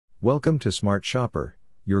Welcome to Smart Shopper,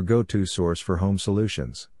 your go-to source for home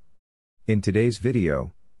solutions. In today's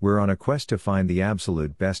video, we're on a quest to find the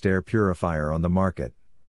absolute best air purifier on the market.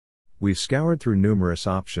 We've scoured through numerous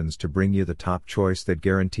options to bring you the top choice that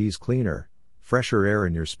guarantees cleaner, fresher air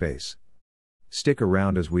in your space. Stick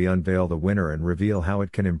around as we unveil the winner and reveal how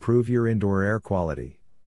it can improve your indoor air quality.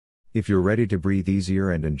 If you're ready to breathe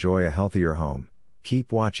easier and enjoy a healthier home,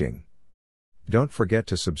 keep watching. Don't forget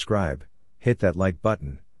to subscribe, hit that like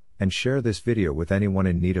button, and share this video with anyone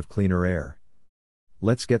in need of cleaner air.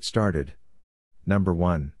 Let's get started. Number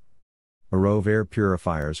 1. Arove Air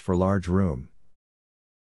Purifiers for Large Room.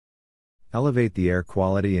 Elevate the air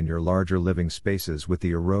quality in your larger living spaces with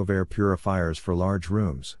the Arove Air Purifiers for large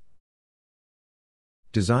rooms.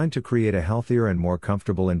 Designed to create a healthier and more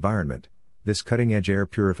comfortable environment, this cutting-edge air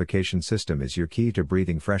purification system is your key to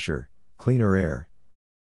breathing fresher, cleaner air.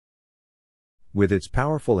 With its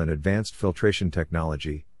powerful and advanced filtration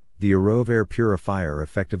technology, the Arove Air Purifier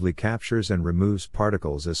effectively captures and removes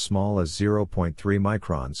particles as small as 0.3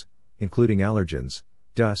 microns, including allergens,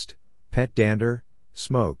 dust, pet dander,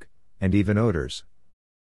 smoke, and even odors.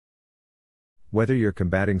 Whether you're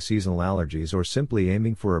combating seasonal allergies or simply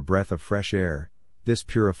aiming for a breath of fresh air, this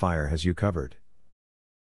purifier has you covered.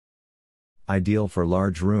 Ideal for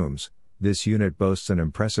large rooms, this unit boasts an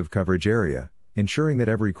impressive coverage area, ensuring that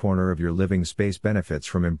every corner of your living space benefits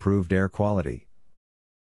from improved air quality.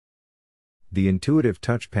 The intuitive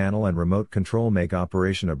touch panel and remote control make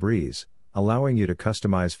operation a breeze, allowing you to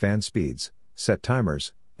customize fan speeds, set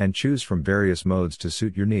timers, and choose from various modes to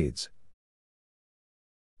suit your needs.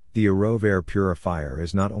 The Arove Air Purifier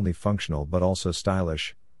is not only functional but also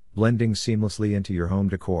stylish, blending seamlessly into your home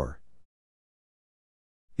decor.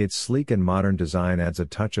 Its sleek and modern design adds a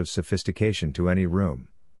touch of sophistication to any room.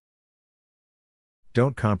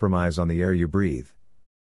 Don't compromise on the air you breathe.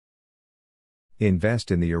 Invest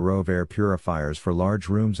in the Arove Air Purifiers for large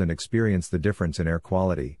rooms and experience the difference in air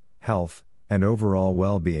quality, health, and overall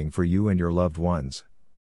well-being for you and your loved ones.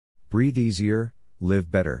 Breathe easier, live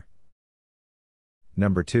better.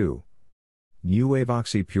 Number 2. NewWave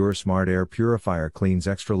OxyPure Smart Air Purifier cleans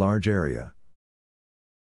extra large area.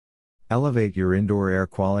 Elevate your indoor air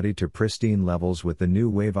quality to pristine levels with the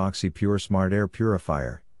NewWave OxyPure Smart Air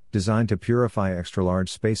Purifier, designed to purify extra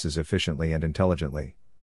large spaces efficiently and intelligently.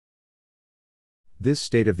 This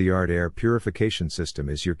state-of-the-art air purification system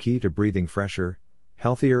is your key to breathing fresher,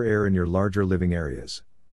 healthier air in your larger living areas.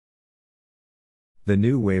 The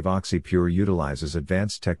NewWave OxyPure utilizes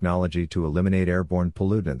advanced technology to eliminate airborne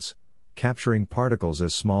pollutants, capturing particles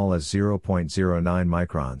as small as 0.09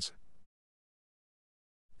 microns.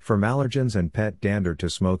 From allergens and pet dander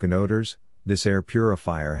to smoke and odors, this air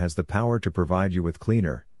purifier has the power to provide you with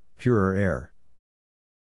cleaner, purer air.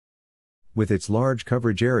 With its large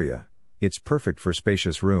coverage area, it's perfect for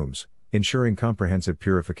spacious rooms, ensuring comprehensive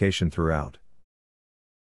purification throughout.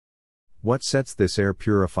 What sets this air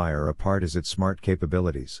purifier apart is its smart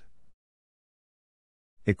capabilities.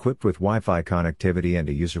 Equipped with Wi-Fi connectivity and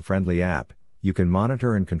a user-friendly app, you can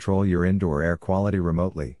monitor and control your indoor air quality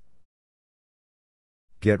remotely.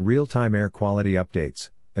 Get real-time air quality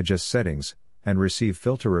updates, adjust settings, and receive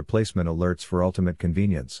filter replacement alerts for ultimate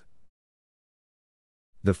convenience.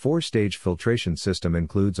 The 4-stage filtration system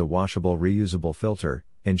includes a washable reusable filter,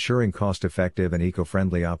 ensuring cost-effective and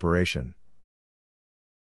eco-friendly operation.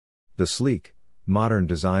 The sleek, modern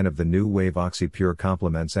design of the NewWave OxyPure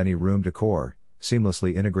complements any room decor,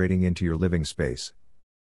 seamlessly integrating into your living space.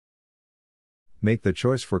 Make the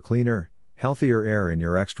choice for cleaner, healthier air in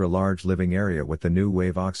your extra-large living area with the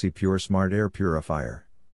NewWave OxyPure Smart Air Purifier.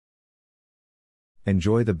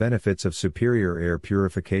 Enjoy the benefits of superior air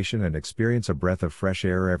purification and experience a breath of fresh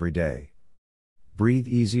air every day. Breathe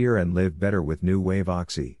easier and live better with NewWave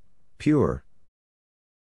OxyPure.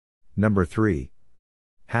 Number 3.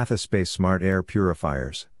 HathaSpace Smart Air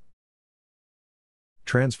Purifiers.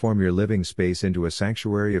 Transform your living space into a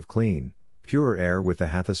sanctuary of clean, pure air with the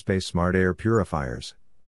HathaSpace Smart Air Purifiers.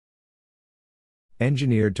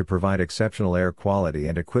 Engineered to provide exceptional air quality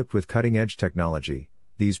and equipped with cutting-edge technology,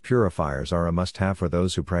 these purifiers are a must-have for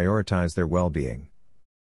those who prioritize their well-being.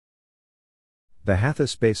 The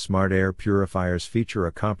HathaSpace Smart Air Purifiers feature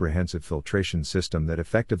a comprehensive filtration system that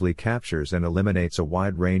effectively captures and eliminates a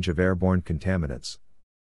wide range of airborne contaminants.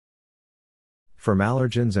 From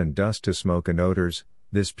allergens and dust to smoke and odors,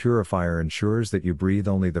 this purifier ensures that you breathe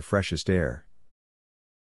only the freshest air.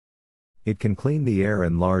 It can clean the air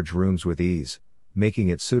in large rooms with ease, making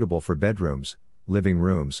it suitable for bedrooms, living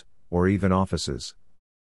rooms, or even offices.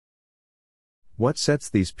 What sets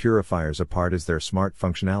these purifiers apart is their smart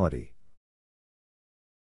functionality.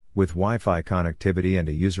 With Wi-Fi connectivity and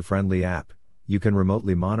a user-friendly app, you can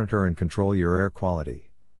remotely monitor and control your air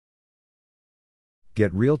quality.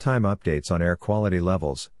 Get real-time updates on air quality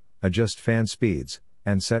levels, adjust fan speeds,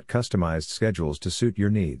 and set customized schedules to suit your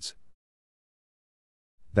needs.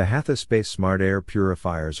 The HathaSpace Smart Air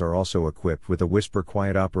Purifiers are also equipped with a whisper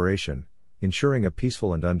quiet operation, ensuring a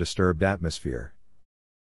peaceful and undisturbed atmosphere.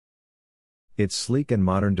 Its sleek and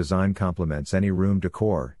modern design complements any room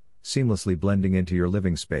decor, seamlessly blending into your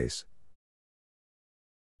living space.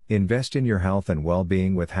 Invest in your health and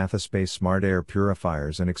well-being with HathaSpace Smart Air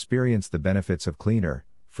Purifiers and experience the benefits of cleaner,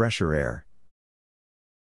 fresher air.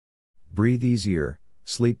 Breathe easier,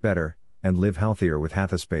 sleep better, and live healthier with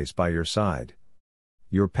HathaSpace by your side.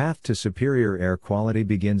 Your path to superior air quality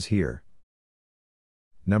begins here.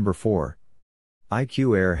 Number 4.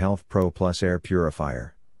 IQ Air Health Pro Plus Air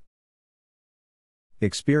Purifier.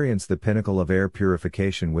 Experience the pinnacle of air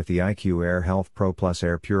purification with the IQ Air Health Pro Plus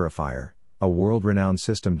Air Purifier, a world-renowned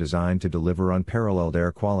system designed to deliver unparalleled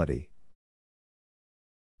air quality.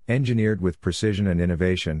 Engineered with precision and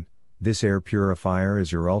innovation, this air purifier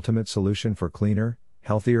is your ultimate solution for cleaner,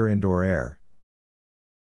 healthier indoor air.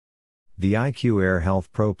 The IQ Air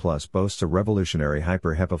Health Pro Plus boasts a revolutionary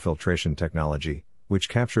hyper-HEPA filtration technology, which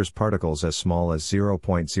captures particles as small as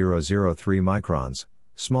 0.003 microns,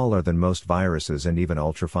 smaller than most viruses and even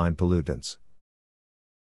ultrafine pollutants.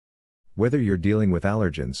 Whether you're dealing with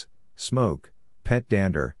allergens, smoke, pet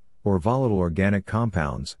dander, or volatile organic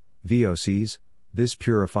compounds, VOCs, this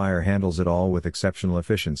purifier handles it all with exceptional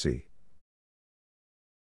efficiency.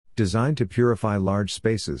 Designed to purify large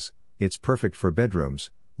spaces, it's perfect for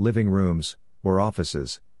bedrooms, living rooms, or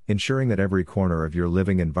offices, ensuring that every corner of your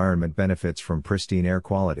living environment benefits from pristine air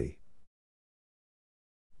quality.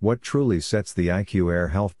 What truly sets the IQ Air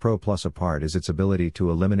Health Pro Plus apart is its ability to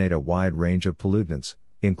eliminate a wide range of pollutants,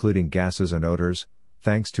 including gases and odors,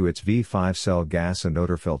 thanks to its V5-cell gas and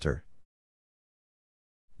odor filter.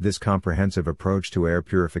 This comprehensive approach to air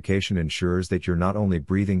purification ensures that you're not only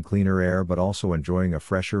breathing cleaner air but also enjoying a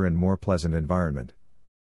fresher and more pleasant environment.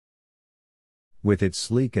 With its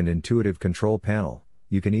sleek and intuitive control panel,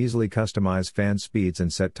 you can easily customize fan speeds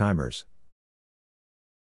and set timers.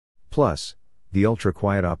 Plus, the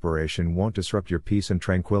ultra-quiet operation won't disrupt your peace and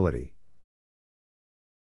tranquility.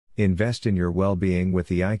 Invest in your well-being with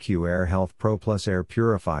the IQ Air Health Pro Plus Air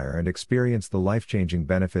Purifier and experience the life-changing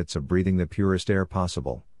benefits of breathing the purest air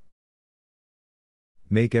possible.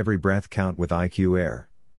 Make every breath count with IQ Air.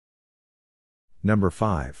 Number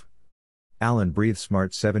 5. Allen Breathe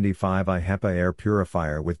Smart 75i HEPA Air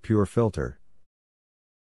Purifier with Pure Filter.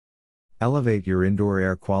 Elevate your indoor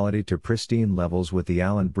air quality to pristine levels with the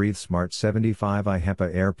Allen Breathe Smart 75i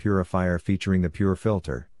HEPA Air Purifier featuring the Pure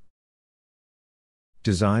Filter.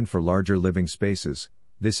 Designed for larger living spaces,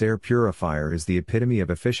 this air purifier is the epitome of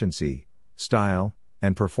efficiency, style,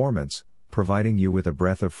 and performance, providing you with a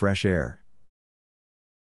breath of fresh air.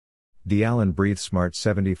 The Allen Breathe Smart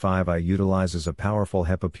 75i utilizes a powerful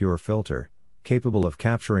HEPA Pure Filter, capable of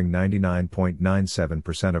capturing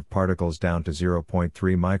 99.97% of particles down to 0.3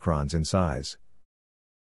 microns in size.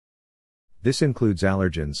 This includes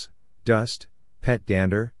allergens, dust, pet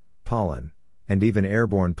dander, pollen, and even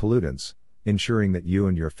airborne pollutants, ensuring that you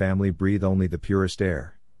and your family breathe only the purest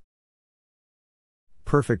air.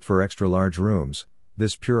 Perfect for extra-large rooms,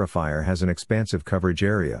 this purifier has an expansive coverage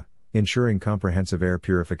area, ensuring comprehensive air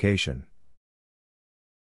purification.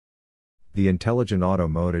 The intelligent auto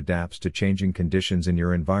mode adapts to changing conditions in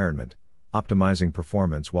your environment, optimizing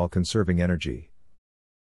performance while conserving energy.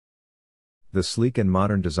 The sleek and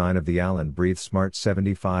modern design of the Allen Breathe Smart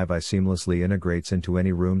 75i seamlessly integrates into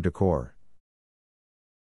any room decor.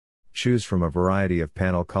 Choose from a variety of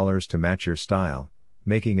panel colors to match your style,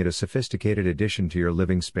 making it a sophisticated addition to your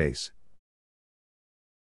living space.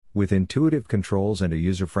 With intuitive controls and a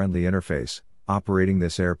user-friendly interface, operating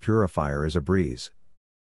this air purifier is a breeze.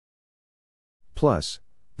 Plus,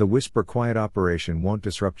 the whisper quiet operation won't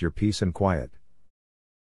disrupt your peace and quiet.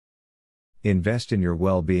 Invest in your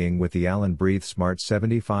well-being with the Allen Breathe Smart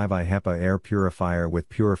 75i HEPA Air Purifier with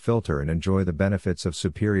Pure Filter and enjoy the benefits of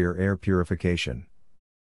superior air purification.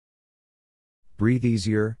 Breathe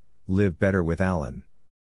easier, live better with Allen.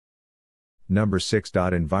 Number 6.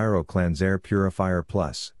 EnviroCleanse Air Purifier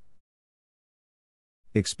Plus.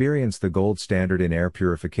 Experience the gold standard in air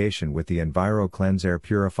purification with the EnviroCleanse Air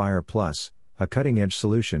Purifier Plus, a cutting-edge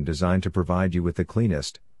solution designed to provide you with the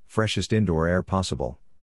cleanest, freshest indoor air possible.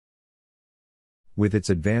 With its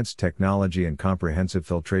advanced technology and comprehensive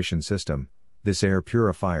filtration system, this air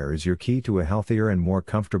purifier is your key to a healthier and more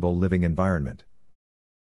comfortable living environment.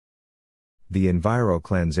 The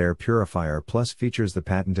EnviroCleanse Air Purifier Plus features the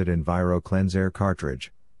patented EnviroCleanse Air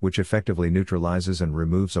cartridge, which effectively neutralizes and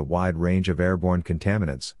removes a wide range of airborne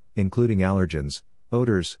contaminants, including allergens,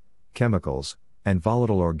 odors, chemicals, and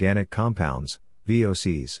volatile organic compounds,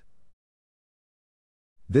 VOCs.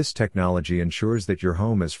 This technology ensures that your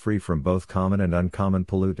home is free from both common and uncommon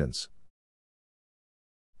pollutants.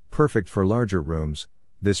 Perfect for larger rooms,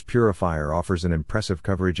 this purifier offers an impressive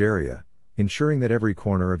coverage area, ensuring that every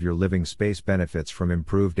corner of your living space benefits from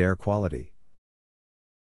improved air quality.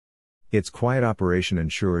 Its quiet operation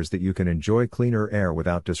ensures that you can enjoy cleaner air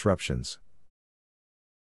without disruptions.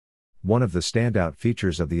 One of the standout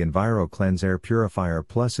features of the EnviroKlenz Air Purifier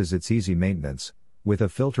Plus is its easy maintenance, with a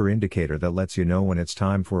filter indicator that lets you know when it's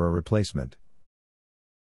time for a replacement.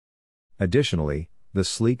 Additionally, the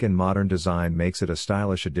sleek and modern design makes it a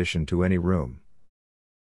stylish addition to any room.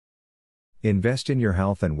 Invest in your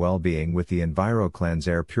health and well-being with the EnviroKlenz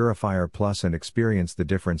Air Purifier Plus and experience the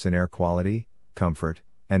difference in air quality, comfort,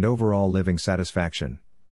 and overall living satisfaction.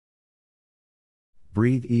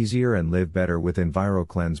 Breathe easier and live better with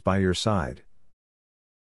EnviroKlenz by your side.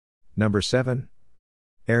 Number 7.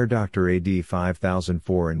 AirDoctor AD 5000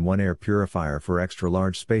 4-in-1 Air Purifier for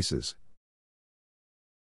extra-large spaces.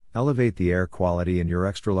 Elevate the air quality in your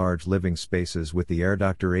extra-large living spaces with the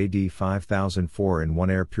AirDoctor AD 5000 4-in-1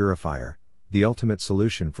 Air Purifier, the ultimate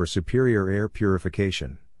solution for superior air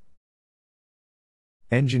purification.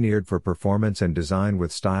 Engineered for performance and designed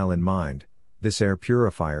with style in mind, this air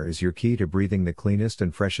purifier is your key to breathing the cleanest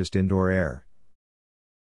and freshest indoor air.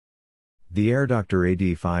 The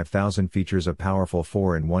AirDoctor AD 5000 features a powerful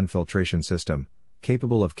 4-in-1 filtration system,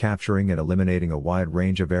 capable of capturing and eliminating a wide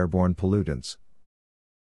range of airborne pollutants.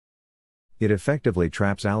 It effectively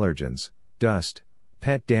traps allergens, dust,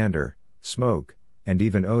 pet dander, smoke, and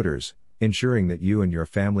even odors, ensuring that you and your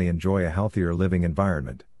family enjoy a healthier living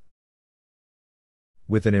environment.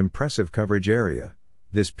 With an impressive coverage area,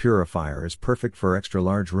 this purifier is perfect for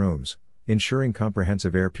extra-large rooms, ensuring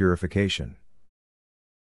comprehensive air purification.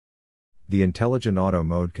 The intelligent auto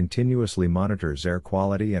mode continuously monitors air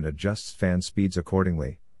quality and adjusts fan speeds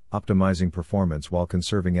accordingly, optimizing performance while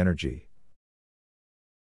conserving energy.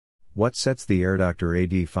 What sets the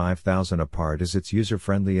AirDoctor AD 5000 apart is its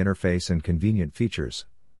user-friendly interface and convenient features.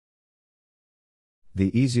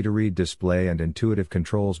 The easy-to-read display and intuitive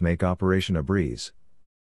controls make operation a breeze.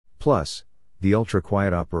 Plus, the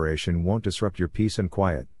ultra-quiet operation won't disrupt your peace and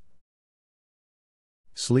quiet.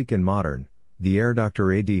 Sleek and modern, the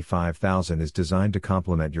AirDoctor AD 5000 is designed to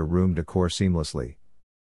complement your room decor seamlessly.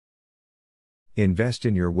 Invest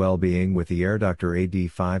in your well-being with the AirDoctor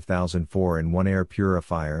AD 5000 4-in-1 Air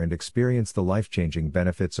Purifier and experience the life-changing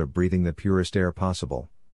benefits of breathing the purest air possible.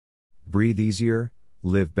 Breathe easier,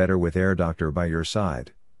 live better with AirDoctor by your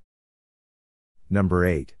side. Number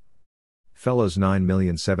 8. Fellows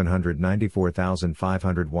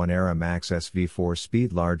 9,794,501 AirMax SV4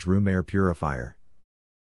 Speed Large Room Air Purifier.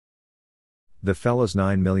 The Fellows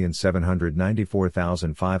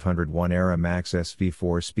 9,794,501 AirMax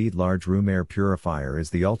SV4 Speed Large Room Air Purifier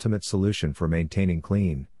is the ultimate solution for maintaining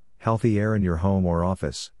clean, healthy air in your home or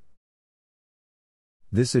office.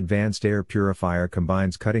 This advanced air purifier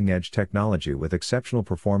combines cutting-edge technology with exceptional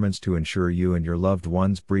performance to ensure you and your loved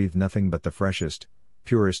ones breathe nothing but the freshest,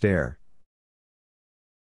 purest air.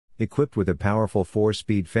 Equipped with a powerful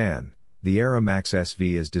 4-speed fan, the AirMax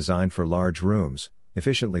SV is designed for large rooms,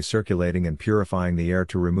 efficiently circulating and purifying the air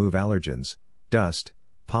to remove allergens, dust,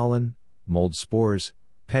 pollen, mold spores,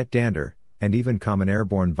 pet dander, and even common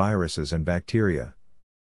airborne viruses and bacteria.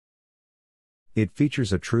 It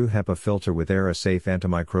features a true HEPA filter with air-safe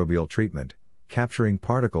antimicrobial treatment, capturing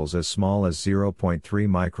particles as small as 0.3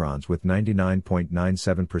 microns with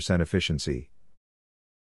 99.97% efficiency.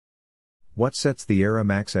 What sets the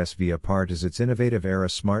AirMax SV apart is its innovative Air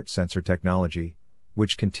Smart sensor technology,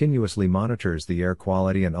 which continuously monitors the air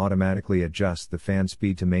quality and automatically adjusts the fan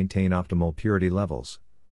speed to maintain optimal purity levels.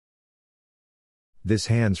 This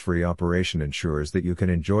hands-free operation ensures that you can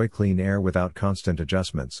enjoy clean air without constant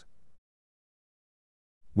adjustments.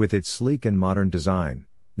 With its sleek and modern design,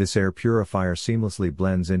 this air purifier seamlessly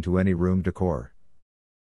blends into any room decor.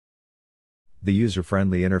 The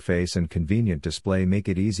user-friendly interface and convenient display make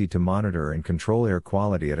it easy to monitor and control air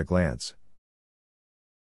quality at a glance.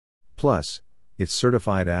 Plus, its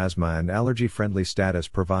certified asthma and allergy-friendly status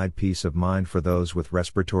provide peace of mind for those with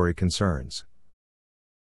respiratory concerns.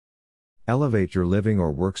 Elevate your living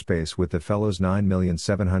or workspace with the Fellows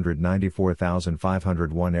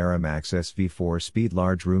 9,794,501 AirMax SV4 Speed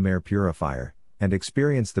Large Room Air Purifier, and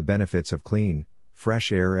experience the benefits of clean,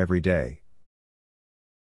 fresh air every day.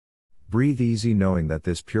 Breathe easy knowing that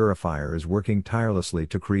this purifier is working tirelessly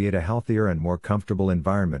to create a healthier and more comfortable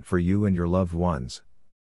environment for you and your loved ones.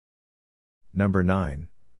 Number 9.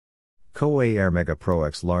 Koei Air Mega Pro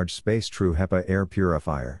X Large Space True HEPA Air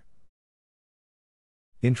Purifier.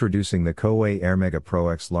 Introducing the Koei Air Mega Pro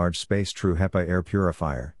X Large Space True HEPA Air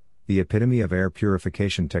Purifier, the epitome of air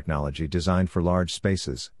purification technology designed for large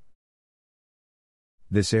spaces.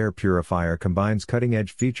 This air purifier combines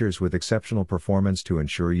cutting-edge features with exceptional performance to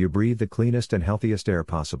ensure you breathe the cleanest and healthiest air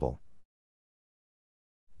possible.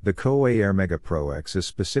 The Koei Air Mega Pro X is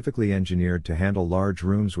specifically engineered to handle large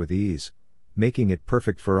rooms with ease, making it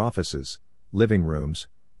perfect for offices, living rooms,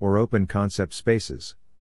 or open-concept spaces.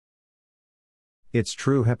 Its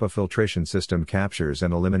true HEPA filtration system captures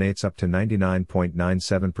and eliminates up to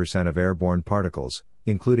 99.97% of airborne particles,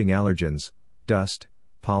 including allergens, dust,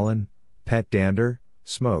 pollen, pet dander,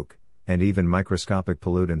 smoke, and even microscopic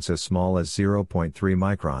pollutants as small as 0.3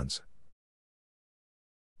 microns.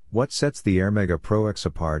 What sets the Air Mega Pro X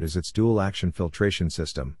apart is its dual-action filtration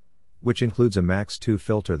system, which includes a Max 2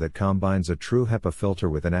 filter that combines a true HEPA filter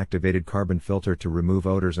with an activated carbon filter to remove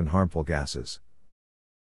odors and harmful gases.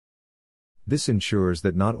 This ensures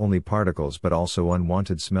that not only particles but also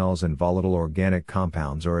unwanted smells and volatile organic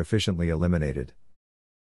compounds are efficiently eliminated.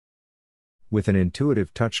 With an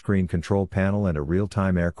intuitive touchscreen control panel and a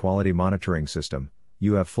real-time air quality monitoring system,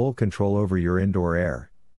 you have full control over your indoor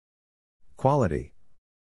air quality.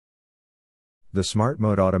 The Smart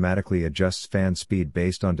Mode automatically adjusts fan speed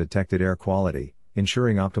based on detected air quality,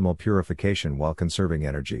 ensuring optimal purification while conserving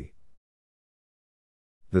energy.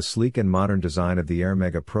 The sleek and modern design of the Air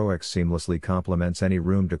Mega Pro X seamlessly complements any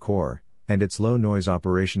room decor, and its low-noise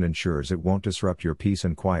operation ensures it won't disrupt your peace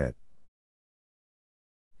and quiet.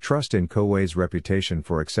 Trust in Koei's reputation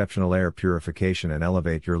for exceptional air purification and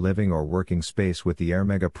elevate your living or working space with the Air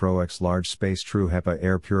Mega Pro X Large Space True HEPA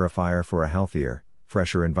Air Purifier for a healthier,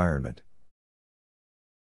 fresher environment.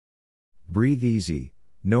 Breathe easy,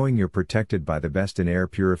 knowing you're protected by the best in air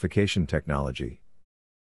purification technology.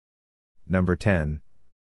 Number 10.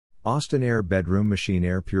 Austin Air Bedroom Machine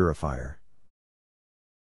Air Purifier.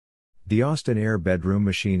 The Austin Air Bedroom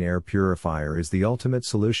Machine Air Purifier is the ultimate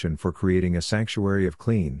solution for creating a sanctuary of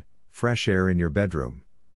clean, fresh air in your bedroom.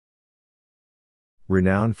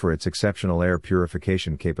 Renowned for its exceptional air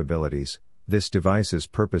purification capabilities, this device is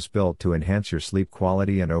purpose-built to enhance your sleep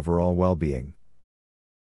quality and overall well-being.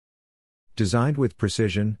 Designed with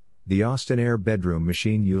precision, the Austin Air Bedroom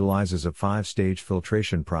Machine utilizes a 5-stage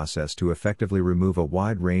filtration process to effectively remove a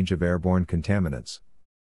wide range of airborne contaminants.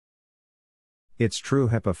 Its true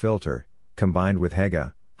HEPA filter, combined with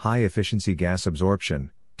HEGA, high-efficiency gas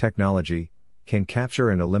absorption, technology, can capture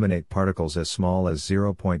and eliminate particles as small as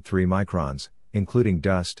 0.3 microns, including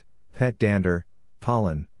dust, pet dander,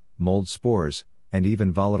 pollen, mold spores, and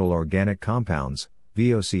even volatile organic compounds,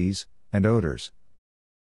 VOCs, and odors.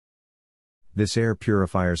 This air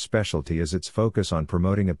purifier's specialty is its focus on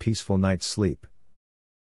promoting a peaceful night's sleep.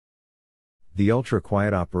 The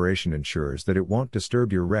ultra-quiet operation ensures that it won't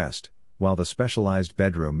disturb your rest, while the specialized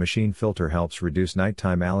bedroom machine filter helps reduce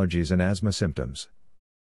nighttime allergies and asthma symptoms.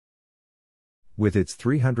 With its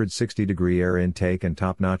 360-degree air intake and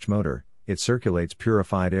top-notch motor, it circulates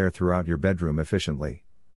purified air throughout your bedroom efficiently.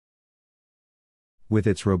 With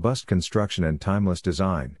its robust construction and timeless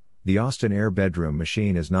design, the Austin Air Bedroom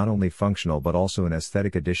Machine is not only functional but also an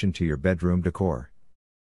aesthetic addition to your bedroom decor.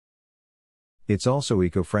 It's also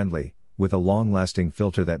eco-friendly, with a long-lasting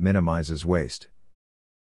filter that minimizes waste.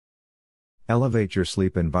 Elevate your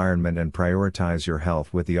sleep environment and prioritize your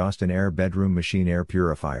health with the Austin Air Bedroom Machine Air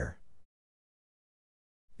Purifier.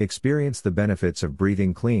 Experience the benefits of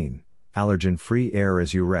breathing clean, allergen-free air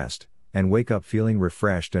as you rest, and wake up feeling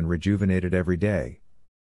refreshed and rejuvenated every day.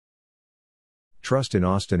 Trust in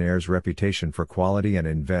Austin Air's reputation for quality and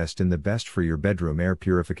invest in the best for your bedroom air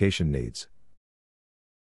purification needs.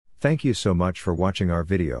 Thank you so much for watching our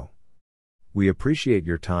video. We appreciate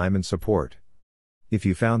your time and support. If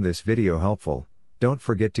you found this video helpful, don't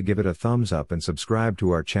forget to give it a thumbs up and subscribe to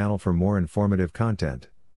our channel for more informative content.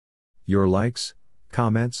 Your likes,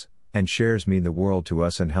 comments, and shares mean the world to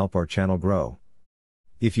us and help our channel grow.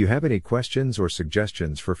 If you have any questions or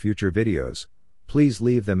suggestions for future videos, please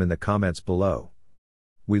leave them in the comments below.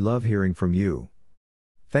 We love hearing from you.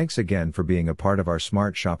 Thanks again for being a part of our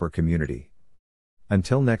Smart Shopper community.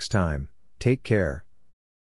 Until next time, take care.